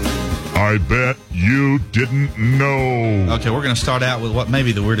I bet you didn't know. Okay, we're going to start out with what may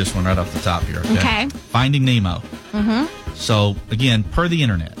be the weirdest one right off the top here. Okay. Finding Nemo. Mm-hmm. So, again, per the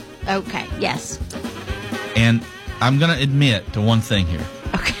internet. Okay, yes. And I'm going to admit to one thing here.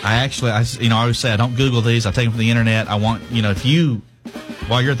 Okay. I always say I don't Google these. I take them from the internet. I want, if you,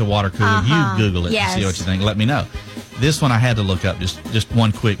 while you're at the water cooler, you Google it and see what you think. Let me know. This one I had to look up just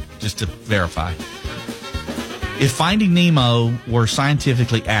one quick, just to verify. If Finding Nemo were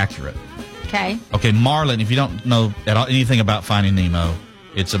scientifically accurate. Okay, Marlin, if you don't know at all anything about Finding Nemo,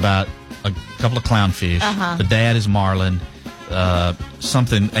 it's about a couple of clownfish. The dad is Marlin.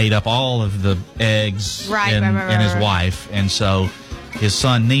 Something ate up all of the eggs and his wife, and so his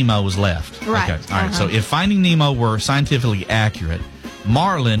son Nemo was left. Right. Okay. All right. So if Finding Nemo were scientifically accurate,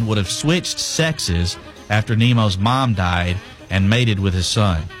 Marlin would have switched sexes after Nemo's mom died and mated with his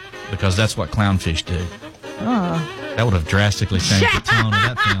son, because that's what clownfish do. That would have drastically changed the tone of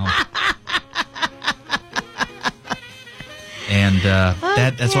that film. And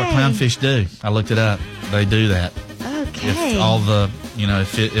that's what clownfish do. I looked it up. They do that. Okay. If all the,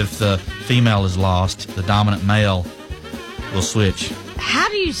 if the female is lost, the dominant male will switch. How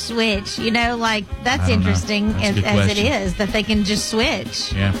do you switch? That's interesting That's as it is, that they can just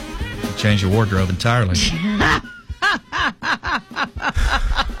switch. Yeah. You change your wardrobe entirely.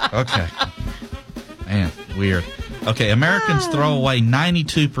 Okay. Man, weird. Okay, Americans throw away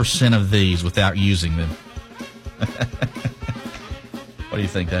 92% of these without using them. What do you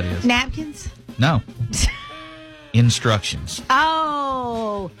think that is? Napkins? No. Instructions.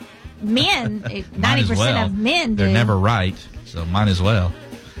 Oh, men. 90% of men do. They're never right, so might as well.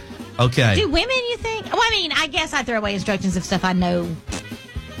 Okay. Do women, you think? Well, I guess I throw away instructions of stuff I know.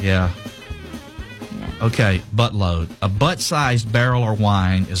 Yeah. Okay, buttload. A butt-sized barrel or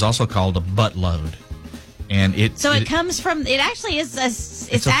wine is also called a buttload. And it comes from, it actually is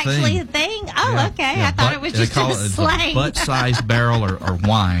it's actually a thing? Oh, yeah, okay. Yeah, I thought it was just a slang. A butt-sized barrel or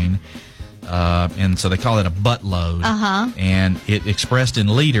wine. And so they call it a buttload. And it expressed in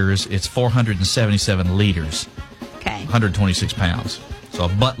liters, it's 477 liters. Okay. 126 pounds. So a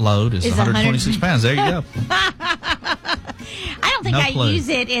buttload is 126 pounds. There you go. I don't think I use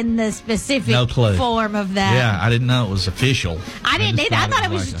it in the specific form of that. Yeah, I didn't know it was official. I didn't either. I thought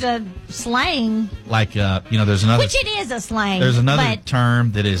it was just a slang. Like, there's another... Which it is a slang. There's another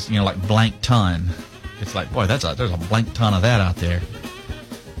term that is, like blank ton. It's like, boy, there's a blank ton of that out there.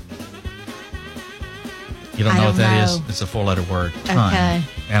 You don't know what that is? It's a 4-letter word. Ton. Okay.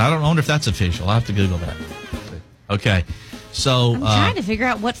 And I wonder if that's official. I'll have to Google that. Okay. So... I'm trying to figure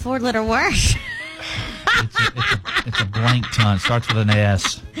out what 4-letter word. It's a blank ton. Starts with an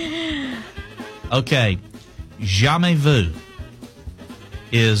S. Okay. Jamais vu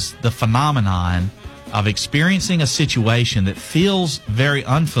is the phenomenon of experiencing a situation that feels very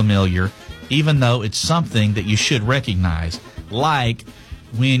unfamiliar, even though it's something that you should recognize. Like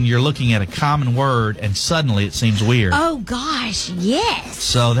when you're looking at a common word and suddenly it seems weird. Oh, gosh, yes.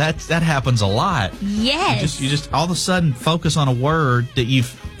 So that happens a lot. Yes. You just all of a sudden focus on a word that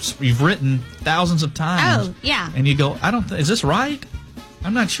you've written thousands of times. Oh, yeah. And you go, is this right?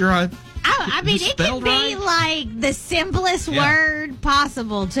 I'm not sure it can be like the simplest word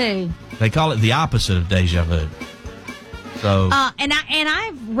possible, too. They call it the opposite of deja vu. So. And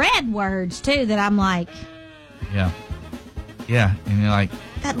I've read words, too, that I'm like. Yeah. Yeah, and you're like...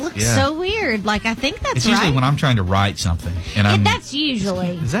 That looks so weird. Like, I think that's right. It's usually when I'm trying to write something. And that's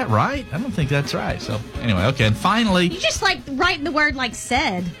usually. Is that right? I don't think that's right. So, anyway, okay. And finally... You just, write the word like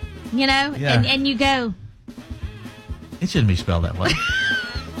said, Yeah. And you go... It shouldn't be spelled that way.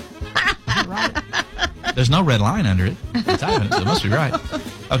 Right. There's no red line under it. It's typing it, so it must be right.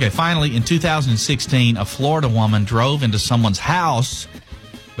 Okay, finally, in 2016, a Florida woman drove into someone's house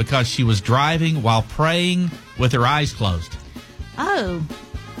because she was driving while praying with her eyes closed. Oh.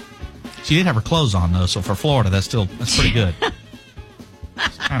 She did have her clothes on, though, so for Florida, that's pretty good.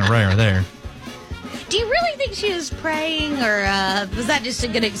 It's kind of rare there. Do you really think she was praying, or was that just a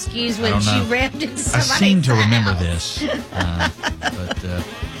good excuse when she rammed into somebody's house? I seem to remember this. Yeah.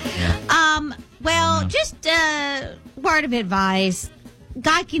 Well, just a word of advice.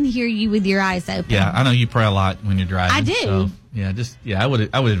 God can hear you with your eyes open. Yeah, I know you pray a lot when you're driving. I do. So, I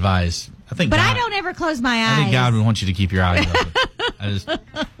would advise. But I don't ever close my eyes. I think God would want you to keep your eyes open.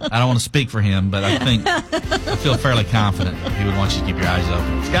 I don't want to speak for him, but I feel fairly confident he would want you to keep your eyes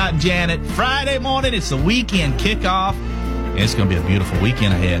open. Scott and Janet, Friday morning. It's the weekend kickoff, and it's going to be a beautiful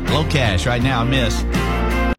weekend ahead. Low Cash right now, Miss.